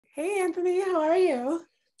Hey, Anthony, how are you?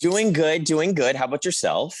 Doing good, doing good. How about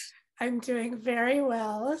yourself? I'm doing very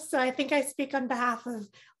well. So I think I speak on behalf of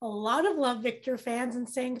a lot of Love Victor fans and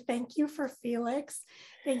saying thank you for Felix.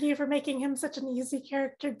 Thank you for making him such an easy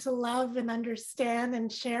character to love and understand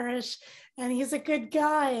and cherish. And he's a good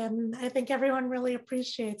guy. And I think everyone really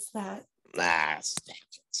appreciates that. Stop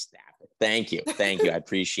it. Thank you. Thank you. I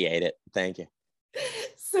appreciate it. Thank you.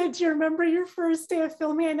 So do you remember your first day of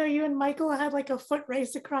filming? I know you and Michael had like a foot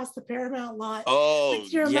race across the Paramount lot. Oh, Do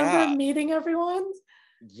you remember yeah. meeting everyone?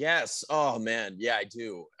 Yes. Oh man. Yeah, I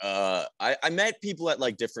do. I met people at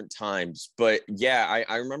like different times, but yeah,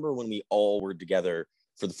 I remember when we all were together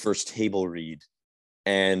for the first table read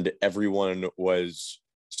and everyone was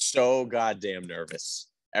so goddamn nervous.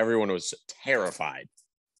 Everyone was terrified.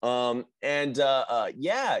 I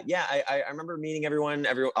remember meeting everyone.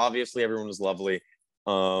 Everyone was lovely.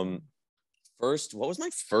 Um, what was my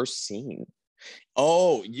first scene?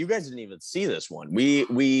 Oh, you guys didn't even see this one.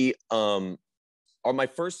 Or my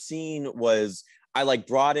first scene was I like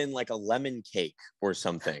brought in like a lemon cake or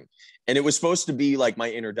something, and it was supposed to be like my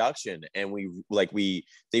introduction, and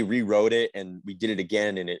they rewrote it and we did it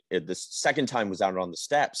again, and it the second time was out on the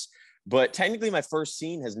steps. But technically, my first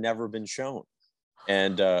scene has never been shown,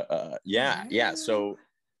 and yeah. But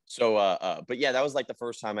yeah, that was like the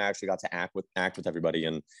first time I actually got to act with everybody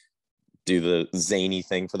and do the zany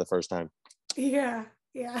thing for the first time. Yeah,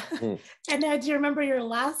 yeah. Mm. And now, do you remember your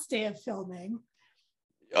last day of filming?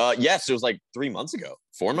 Yes, it was like 3 months ago,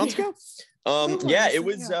 4 months ago. It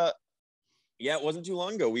was. It wasn't too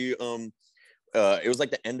long ago. It was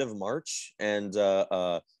like the end of March, and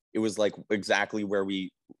it was like exactly where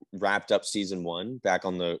we wrapped up season 1 back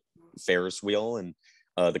on the Ferris wheel and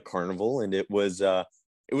the carnival, and it was an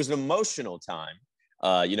emotional time.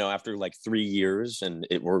 After like 3 years, and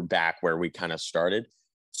we're back where we kind of started.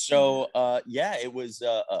 So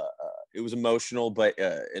it was emotional, but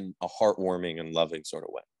in a heartwarming and loving sort of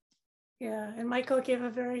way. Yeah, and Michael gave a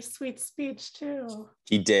very sweet speech too.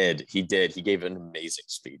 He did. He gave an amazing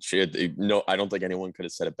speech. No, I don't think anyone could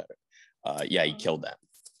have said it better. He killed that.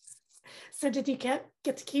 So did you get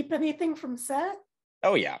to keep anything from set?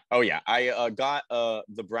 Oh yeah. I got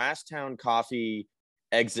the Brasstown Coffee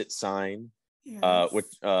exit sign. Yes. Which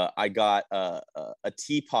I got a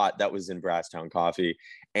teapot that was in Brasstown Coffee,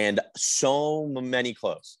 and so many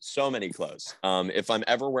clothes. If I'm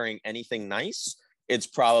ever wearing anything nice, it's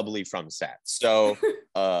probably from set. So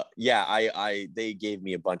they gave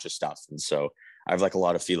me a bunch of stuff, and so I have like a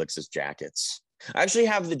lot of Felix's jackets. I actually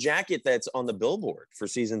have the jacket that's on the billboard for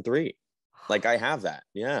season 3. Like I have that,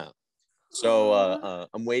 yeah. So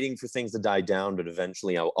I'm waiting for things to die down, but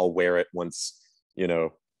eventually I'll wear it once,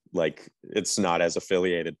 like it's not as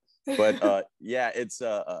affiliated. But I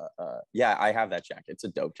have that jacket. It's a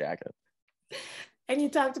dope jacket. And you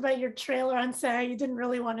talked about your trailer on set. You didn't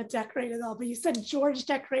really want to decorate it all, but you said George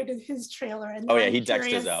decorated his trailer. And he decked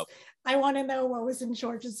his out. I want to know what was in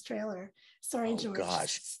George's trailer. Sorry, George.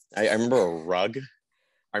 Gosh, I remember a rug.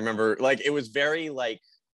 I remember like it was very like.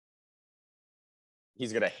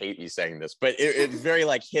 He's gonna hate me saying this, but it's very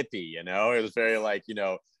like hippie, It was very like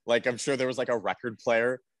like I'm sure there was like a record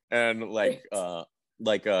player and like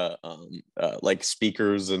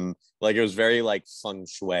speakers, and like it was very like feng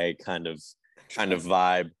shui kind of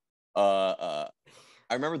vibe. I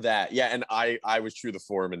remember that, yeah, and I was true to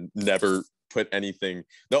form and never put anything.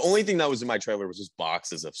 The only thing that was in my trailer was just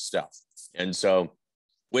boxes of stuff, and so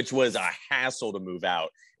which was a hassle to move out.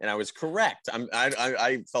 And I was correct.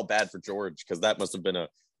 I felt bad for George because that must have been a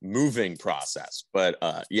moving process. But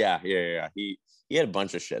He had a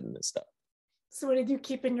bunch of shit in this stuff. So what did you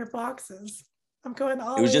keep in your boxes? I'm going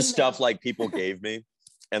all. It was just stuff like people gave me,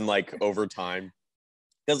 and like over time,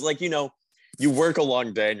 because like you work a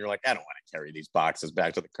long day and you're like, I don't want to carry these boxes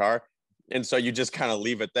back to the car, and so you just kind of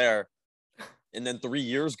leave it there, and then 3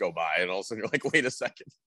 years go by, and all of a sudden you're like, wait a second,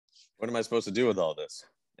 what am I supposed to do with all this?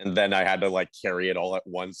 And then I had to like carry it all at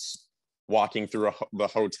once, walking through the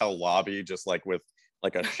hotel lobby, just like with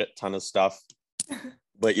like a shit ton of stuff.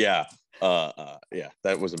 But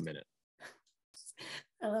that was a minute.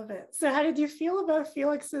 I love it. So how did you feel about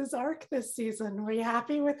Felix's arc this season? Were you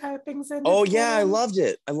happy with how things ended? Oh yeah, I loved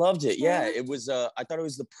it. Yeah, it was I thought it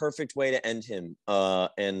was the perfect way to end him.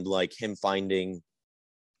 And like him finding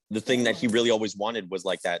the thing that he really always wanted was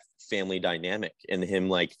like that family dynamic, and him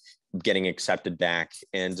like getting accepted back.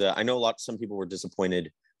 And I know some people were disappointed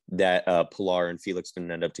that Pilar and Felix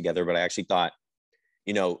didn't end up together, but I actually thought,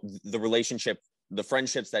 the relationship, the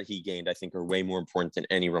friendships that he gained, I think are way more important than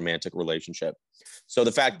any romantic relationship. So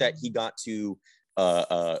the fact that he got to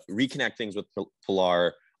reconnect things with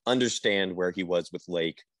Pilar, understand where he was with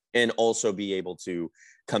Lake, and also be able to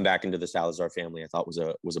come back into the Salazar family, I thought was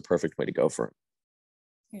a perfect way to go for him.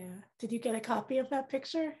 Yeah. Did you get a copy of that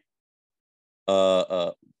picture?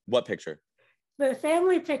 What picture? The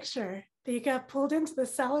family picture that you got pulled into the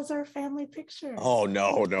Salazar family picture. Oh, no.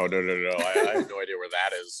 I have no idea where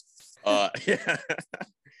that is. Yeah.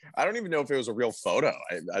 I don't even know if it was a real photo.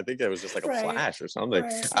 I think it was just like a flash or something.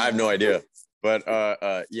 Right. I have no idea. But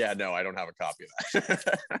yeah, no, I don't have a copy of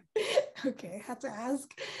that. Okay, had to ask.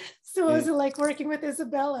 So what was it like working with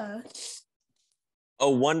Isabella?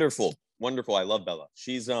 Oh, wonderful. I love Bella.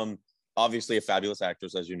 She's obviously a fabulous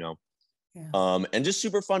actress, as you know. Yeah. And just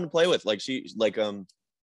super fun to play with. Like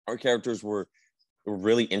our characters were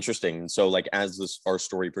really interesting. And so like as our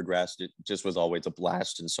story progressed, it just was always a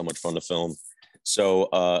blast and so much fun to film. So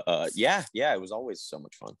yeah, it was always so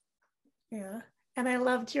much fun. Yeah. And I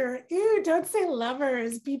loved your don't say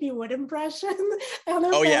lovers BB Wood impression. I don't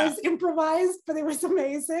know if that was improvised, but it was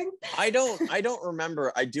amazing. I don't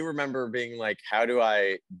remember. I do remember being like, how do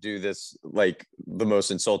I do this like the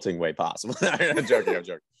most insulting way possible? I'm joking.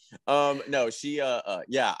 No, she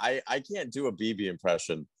I can't do a BB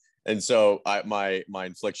impression. And so my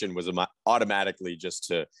infliction was automatically just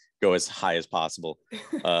to go as high as possible.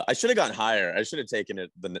 I should have gone higher. I should have taken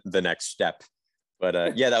it the next step.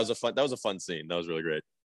 But yeah, that was a fun scene. That was really great.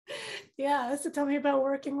 Yeah, so tell me about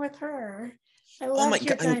working with her. I loved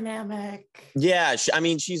your dynamic. Yeah,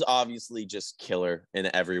 she's obviously just killer in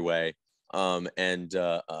every way. And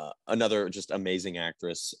another just amazing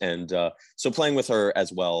actress. And so playing with her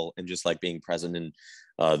as well and just like being present in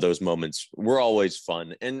those moments were always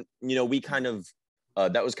fun. And, we kind of,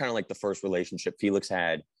 that was kind of like the first relationship Felix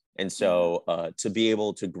had. And so to be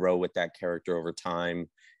able to grow with that character over time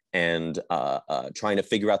and trying to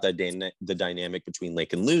figure out the dynamic between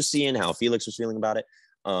Lake and Lucy and how Felix was feeling about it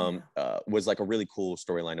was like a really cool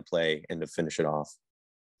storyline to play and to finish it off.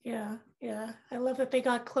 Yeah. I love that they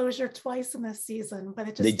got closure twice in this season, but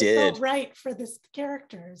it felt right for this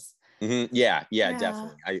characters. Mm-hmm. Yeah,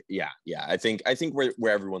 definitely. I think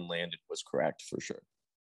where everyone landed was correct for sure.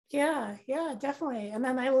 Yeah, definitely. And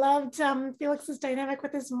then I loved Felix's dynamic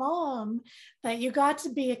with his mom, that you got to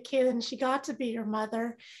be a kid and she got to be your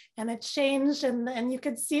mother, and it changed, and you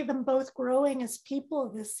could see them both growing as people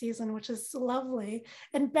this season, which is lovely.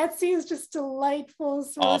 And Betsy is just delightful.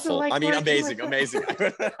 So awful. Like amazing.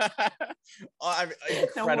 Incredible.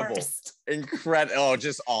 Incredible. Oh,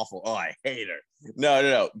 just awful. Oh, I hate her.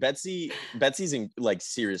 No. Betsy's like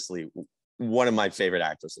seriously one of my favorite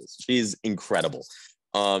actresses. She's incredible.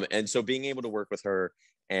 And so being able to work with her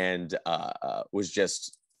and was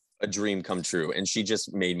just a dream come true. And she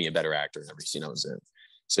just made me a better actor in every scene I was in.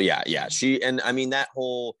 So yeah. She, and I mean, that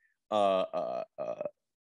whole,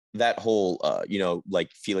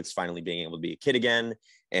 like Felix finally being able to be a kid again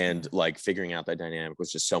and like figuring out that dynamic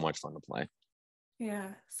was just so much fun to play. Yeah.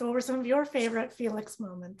 So what were some of your favorite Felix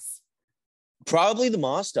moments? Probably the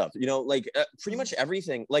Ma stuff, pretty much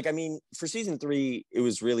everything. Like, I mean, for season 3, it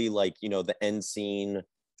was really like, the end scene.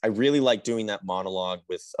 I really like doing that monologue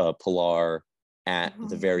with Pilar at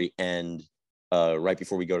the very end, right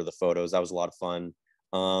before we go to the photos. That was a lot of fun.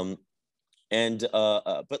 But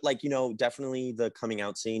like, definitely the coming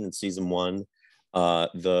out scene in season 1,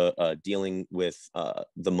 the dealing with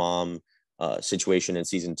the mom situation in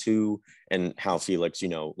season 2 and how Felix,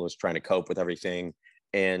 was trying to cope with everything.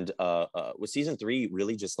 And with season 3,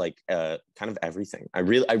 really just like kind of everything. I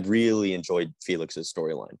really enjoyed Felix's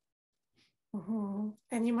storyline.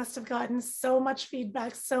 And you must have gotten so much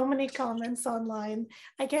feedback, so many comments online.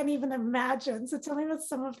 I can't even imagine. So tell me about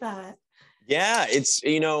some of that. Yeah, it's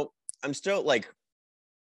I'm still like,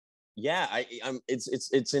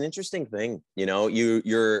 it's an interesting thing.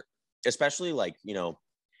 You're especially like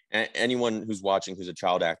anyone who's watching who's a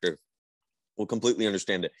child actor will completely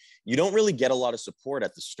understand it. You don't really get a lot of support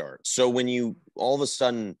at the start. So when you all of a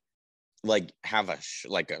sudden like have a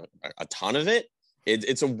ton of it,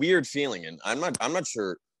 it's a weird feeling. And I'm not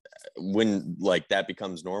sure when like that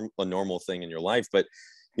becomes a normal thing in your life, but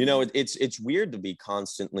it's weird to be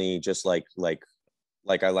constantly just like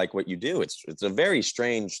I like what you do. It's a very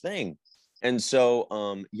strange thing. And so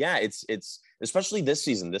it's especially this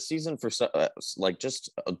season for like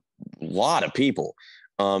just a lot of people.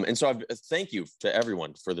 And so thank you to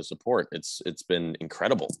everyone for the support. It's been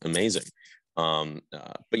incredible, amazing. But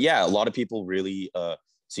yeah, a lot of people really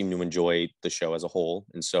seem to enjoy the show as a whole.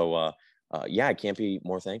 And so I can't be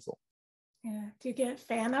more thankful. Yeah. Do you get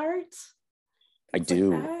fan art? I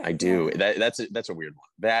do. Yeah. That's a weird one.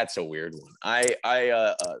 That's a weird one. I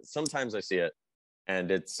sometimes I see it,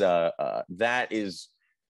 and it's that is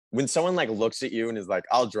when someone like looks at you and is like,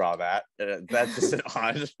 I'll draw that. That's just an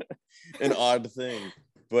odd thing.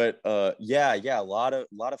 But yeah, a lot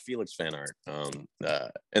of Felix fan art.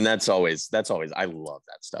 And that's always I love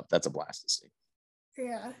that stuff. That's a blast to see.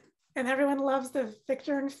 Yeah. And everyone loves the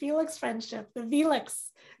Victor and Felix friendship, the Felix,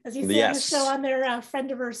 as you say on the Yes. show on their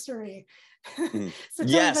friendiversary. So tell me about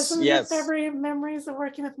Yes, some of your favorite memories of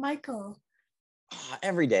working with Michael.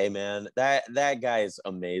 Every day, man. That guy is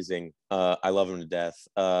amazing. I love him to death.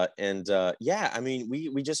 And yeah, I mean,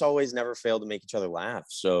 we just always never failed to make each other laugh.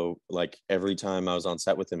 So like every time I was on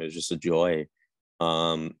set with him, it was just a joy.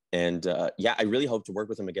 And yeah, I really hope to work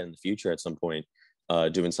with him again in the future at some point,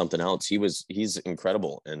 doing something else. He's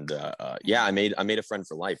incredible. And yeah, I made a friend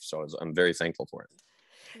for life. So I'm very thankful for it.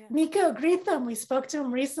 Yeah. Nico Greetham, we spoke to him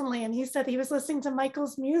recently, and he said he was listening to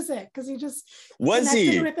Michael's music because he just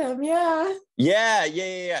connected with him.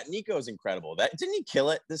 Yeah. Nico's incredible. Didn't he kill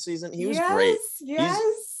it this season? He was great.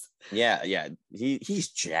 Yes. Yeah. He's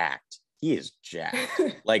jacked. He is jacked.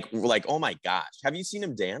 like oh my gosh. Have you seen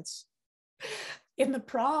him dance? In the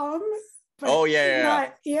prom. Oh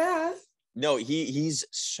yeah. No, he's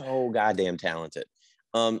so goddamn talented.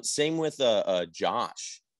 Same with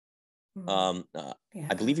Josh.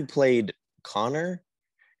 I believe he played Connor,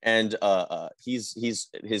 and his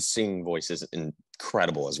singing voice is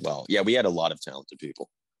incredible as well. Yeah, we had a lot of talented people.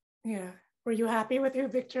 Yeah. Were you happy with who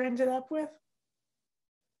Victor ended up with?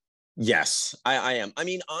 Yes, I am. I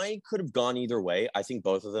mean, I could have gone either way. I think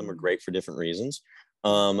both of them are great for different reasons.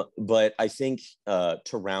 But I think to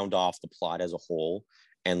round off the plot as a whole,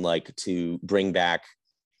 and like to bring back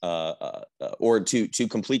or to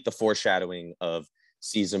complete the foreshadowing of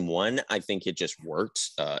season 1, I think it just worked.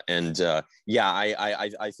 And yeah,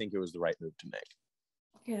 I think it was the right move to make.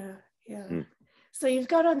 Yeah. So you've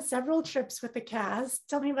got on several trips with the cast.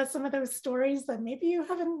 Tell me about some of those stories that maybe you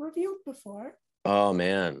haven't revealed before. Oh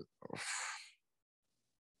man.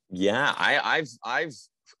 Yeah, I've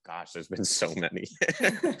gosh, there's been so many.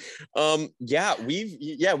 Yeah,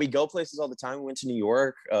 we go places all the time. We went to New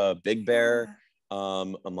York, Big Bear,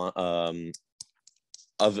 of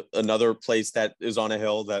another place that is on a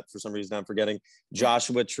hill that for some reason I'm forgetting,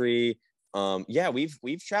 Joshua Tree. Yeah,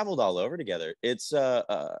 we've traveled all over together. It's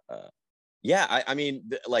yeah, I mean,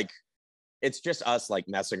 like, it's just us like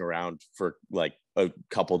messing around for like a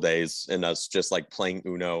couple days and us just like playing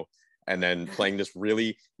Uno, and then playing this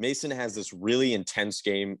really, Mason has this really intense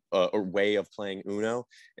game or way of playing Uno.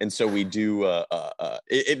 And so we do,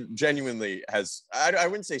 it genuinely has, I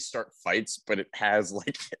wouldn't say start fights, but it has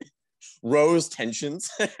like rose tensions.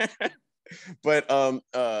 But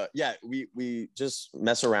yeah, we just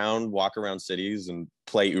mess around, walk around cities and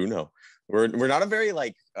play Uno. We're not a very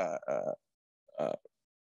like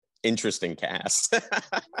interesting cast.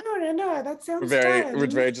 No, that sounds we're fun.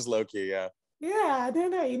 very just low-key. Yeah,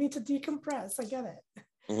 no, you need to decompress. I get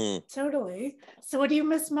it. Totally. So what do you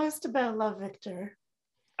miss most about Love, Victor?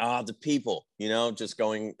 The people, just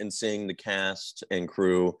going and seeing the cast and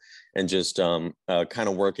crew and just kind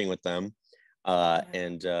of working with them,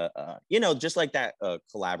 and just like that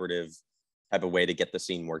collaborative type of way to get the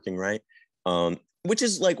scene working right, which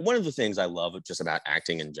is like one of the things I love just about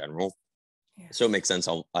acting in general. So it makes sense.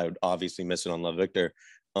 I would obviously miss it on Love, Victor.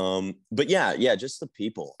 But yeah, just the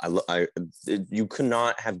people. You could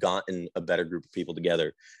not have gotten a better group of people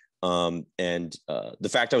together. And the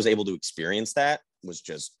fact I was able to experience that was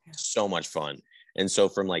just so much fun. And so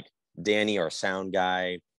from like Danny, our sound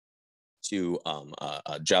guy, to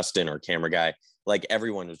Justin, our camera guy, like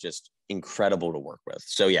everyone was just incredible to work with.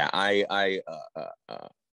 So yeah,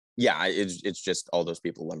 it's just all those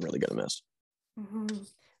people I'm really gonna miss.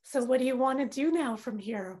 So what do you want to do now from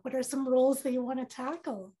here? What are some roles that you want to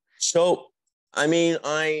tackle? So, I mean,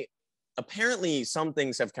 apparently some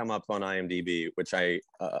things have come up on IMDb, which I've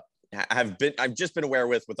just been aware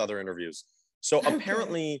with other interviews. So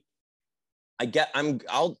apparently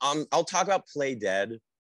I'll talk about Play Dead,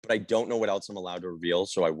 but I don't know what else I'm allowed to reveal,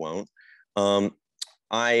 so I won't.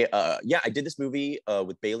 I did this movie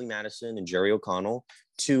with Bailey Madison and Jerry O'Connell,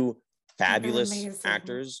 two fabulous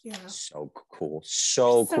actors. So cool.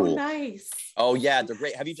 So cool. Nice. Oh yeah, they're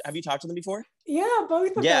great. Have you talked to them before? Yeah,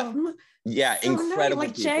 both of them. Yeah, so incredible. Nice.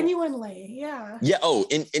 Like people. Genuinely, yeah. Yeah. Oh,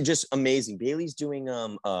 and just amazing. Bailey's doing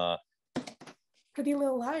Pretty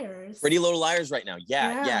Little Liars. Pretty Little Liars right now.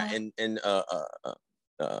 Yeah. And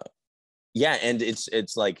yeah, and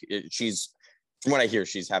it's like she's, from what I hear,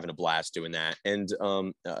 she's having a blast doing that. And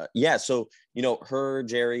yeah, so her,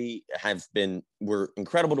 Jerry were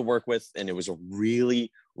incredible to work with, and it was a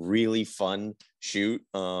really, really fun shoot.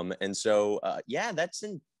 And so yeah, that's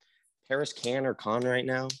in Paris, Cannes, or Con right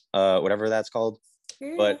now, whatever that's called.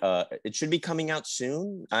 But it should be coming out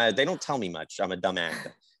soon. They don't tell me much. I'm a dumb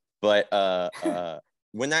actor. But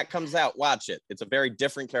when that comes out, watch it. It's a very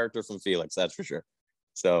different character from Felix, that's for sure.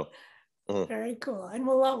 So very cool. And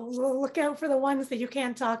we'll look out for the ones that you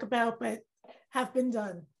can't talk about but have been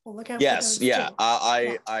done. We'll look out for those too.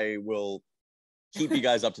 I will keep you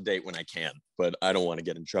guys up to date when I can, but I don't want to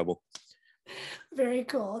get in trouble. Very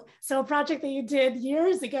cool. So a project that you did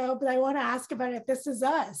years ago, but I want to ask about it. This Is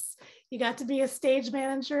Us. You got to be a stage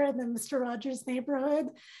manager in the Mr. Rogers' Neighborhood.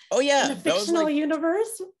 Oh yeah, in a fictional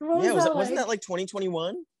universe. Wasn't that like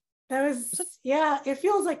 2021? That was it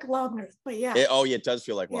feels like longer, but yeah. It does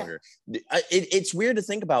feel like longer. It's weird to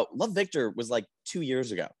think about. Love, Victor was like 2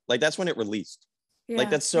 years ago. Like that's when it released. Like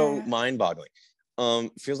that's so mind-boggling.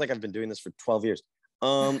 Feels like I've been doing this for 12 years.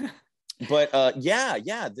 But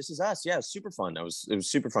This Is Us. Yeah, super fun. It was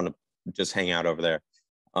super fun to just hang out over there.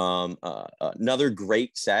 Another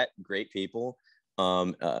great set, great people.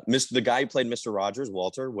 The guy who played Mr. Rogers,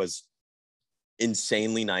 Walter, was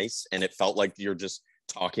insanely nice, and it felt like you're just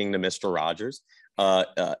talking to Mr. Rogers.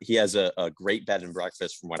 He has a great bed and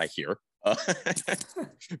breakfast from what I hear.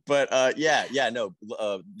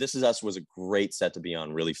 This Is Us was a great set to be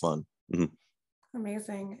on. Really fun. Mm-hmm.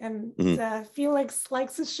 Amazing. And Felix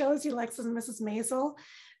likes his shows. He likes his Mrs. Maisel.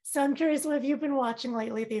 So I'm curious, what have you been watching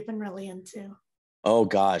lately that you've been really into? Oh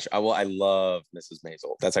gosh, I love Mrs.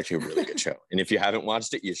 Maisel. That's actually a really good show. And if you haven't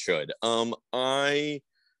watched it, you should. What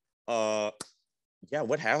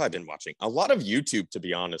have I been watching? A lot of YouTube, to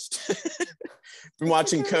be honest. Been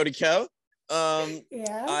watching Cody Co.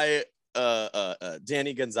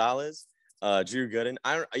 Danny Gonzalez, Drew Gooden.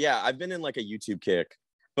 I've been in like a YouTube kick.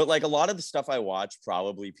 But like a lot of the stuff I watch,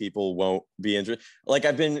 probably people won't be interested. Like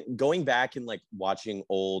I've been going back and like watching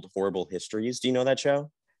old Horrible Histories. Do you know that show?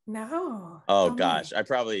 No. Oh gosh, I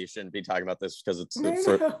probably shouldn't be talking about this because it's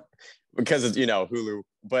Hulu.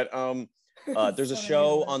 But there's a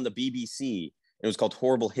show on the BBC. It was called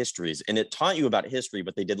Horrible Histories, and it taught you about history,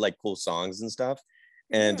 but they did like cool songs and stuff.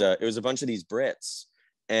 And it was a bunch of these Brits.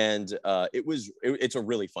 And it's a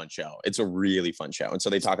really fun show. It's a really fun show. And so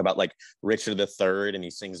they talk about like Richard III, and he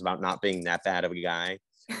sings about not being that bad of a guy.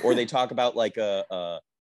 Or they talk about like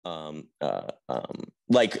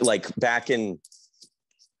like back in,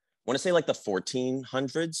 I want to say like the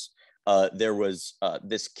 1400s, there was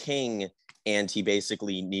this king, and he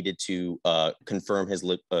basically needed to confirm his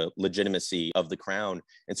legitimacy of the crown.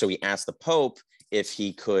 And so he asked the Pope if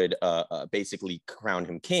he could basically crown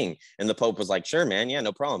him king. And the Pope was like, sure, man, yeah,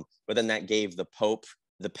 no problem. But then that gave the Pope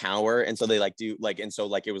the power. And so they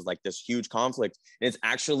it was like this huge conflict. And it's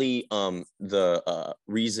actually the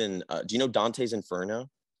reason, do you know Dante's Inferno?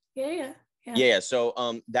 Yeah.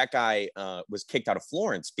 So that guy was kicked out of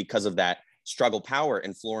Florence because of that struggle power.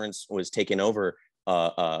 And Florence was taken over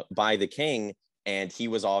by the king. And he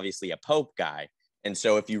was obviously a Pope guy. And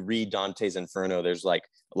so if you read Dante's Inferno, there's like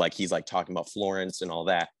he's like talking about Florence and all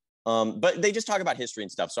that. But they just talk about history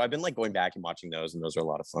and stuff. So I've been like going back and watching those, and those are a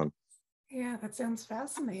lot of fun. Yeah, that sounds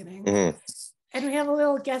fascinating. And we have a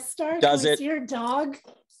little guest star. Does Can it? see your dog?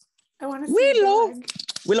 I want to see Willow. Dog.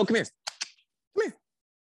 Willow, come here. Come here.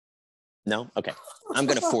 No? Okay. I'm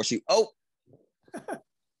going to force you. Oh.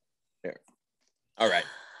 There. All right.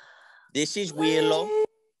 This is Willow.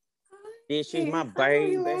 This is my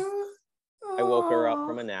baby. I woke her up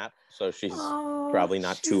from a nap, so she's probably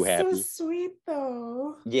not too happy. So sweet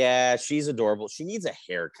though. Yeah, she's adorable. She needs a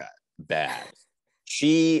haircut bad.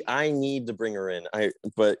 I need to bring her in.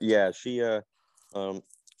 She's a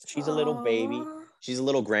little baby. She's a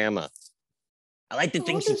little grandma. I like to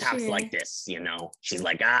think she talks like this, you know. She's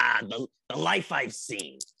like, the life I've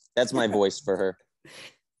seen. That's my voice for her.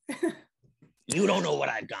 You don't know what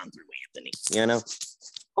I've gone through, Anthony. You know?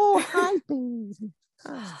 Oh, hi, baby.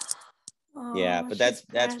 Yeah, but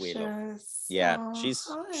that's weird. Yeah, she's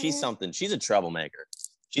something. She's a troublemaker.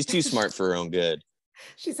 She's too smart for her own good.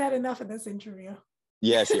 She's had enough of this interview.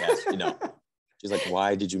 Yeah, she has. She's like,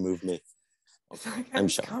 "Why did you move me?" It's like, I'm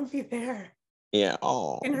comfy there. Yeah.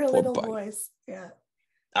 Oh. In her little voice. Yeah.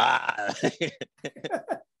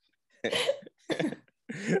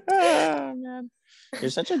 Oh man, you're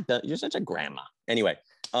such a grandma. Anyway.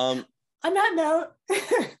 On that note,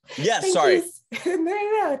 yes, sorry.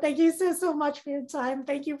 No, thank you so much for your time.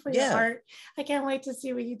 Thank you for your art. I can't wait to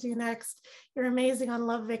see what you do next. You're amazing on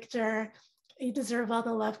Love, Victor. You deserve all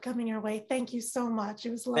the love coming your way. Thank you so much.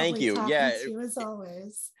 It was lovely talking to you as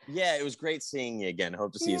always. Yeah, it was great seeing you again.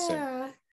 Hope to see you soon.